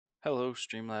Hello,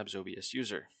 StreamLabs OBS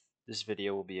user. This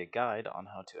video will be a guide on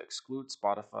how to exclude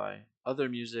Spotify, other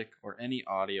music, or any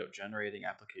audio generating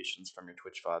applications from your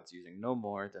Twitch VODs using no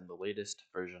more than the latest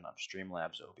version of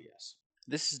StreamLabs OBS.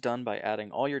 This is done by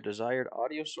adding all your desired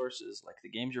audio sources like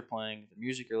the games you're playing, the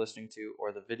music you're listening to,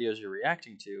 or the videos you're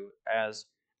reacting to as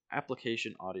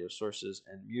application audio sources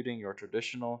and muting your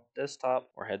traditional desktop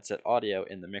or headset audio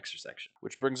in the mixer section.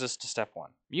 Which brings us to step 1,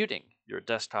 muting your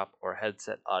desktop or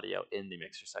headset audio in the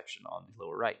mixer section on the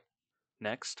lower right.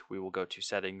 Next, we will go to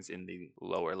settings in the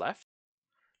lower left,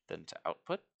 then to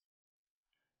output,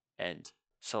 and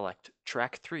select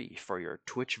track 3 for your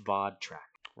Twitch VOD track.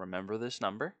 Remember this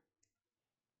number,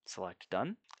 select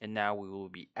done, and now we will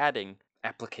be adding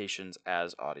applications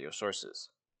as audio sources.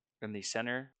 In the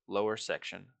center lower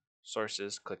section,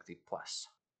 sources, click the plus.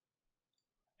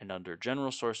 And under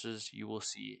general sources, you will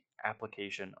see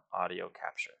application audio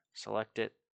capture. Select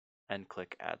it and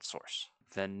click add source.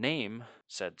 Then name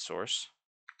said source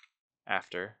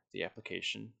after the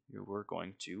application you were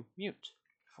going to mute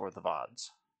for the VODs.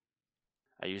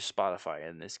 I use Spotify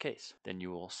in this case. Then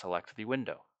you will select the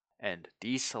window and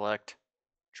deselect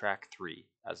track 3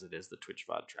 as it is the Twitch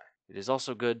VOD track. It is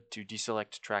also good to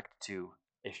deselect track 2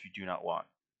 if you do not want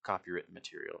copyright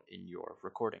material in your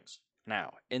recordings.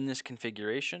 Now, in this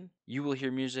configuration, you will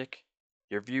hear music,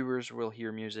 your viewers will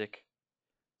hear music,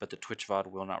 but the Twitch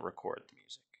VOD will not record the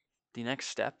music. The next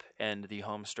step and the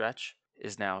home stretch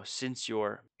is now, since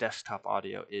your desktop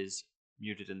audio is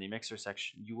muted in the mixer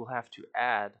section, you will have to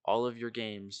add all of your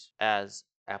games as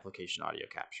application audio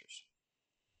captures.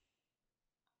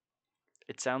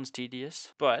 It sounds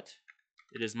tedious, but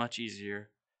it is much easier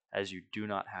as you do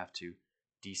not have to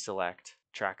deselect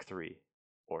track 3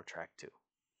 or track 2.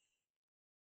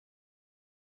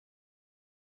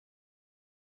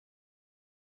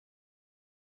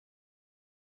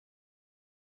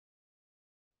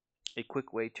 A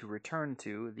quick way to return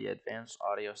to the advanced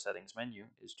audio settings menu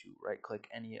is to right-click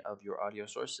any of your audio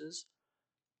sources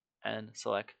and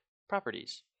select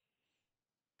properties.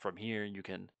 From here, you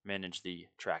can manage the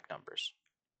track numbers.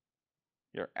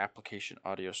 Your application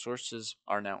audio sources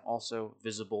are now also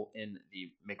visible in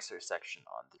the mixer section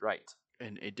on the right.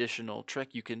 An additional trick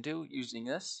you can do using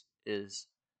this is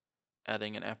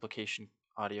adding an application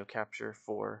audio capture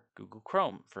for Google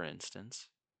Chrome, for instance.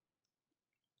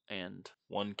 And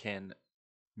one can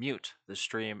mute the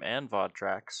stream and VOD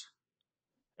tracks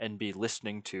and be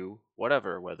listening to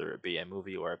whatever, whether it be a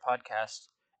movie or a podcast,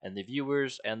 and the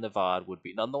viewers and the VOD would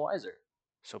be none the wiser.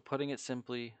 So putting it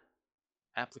simply,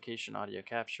 application audio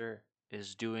capture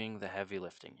is doing the heavy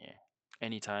lifting here.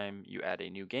 Anytime you add a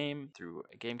new game through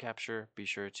a game capture, be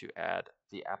sure to add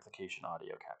the application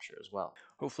audio capture as well.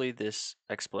 Hopefully this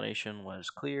explanation was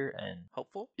clear and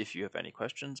helpful. If you have any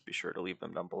questions, be sure to leave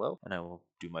them down below, and I will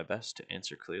do my best to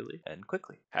answer clearly and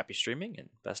quickly. Happy streaming, and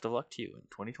best of luck to you in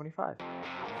 2025.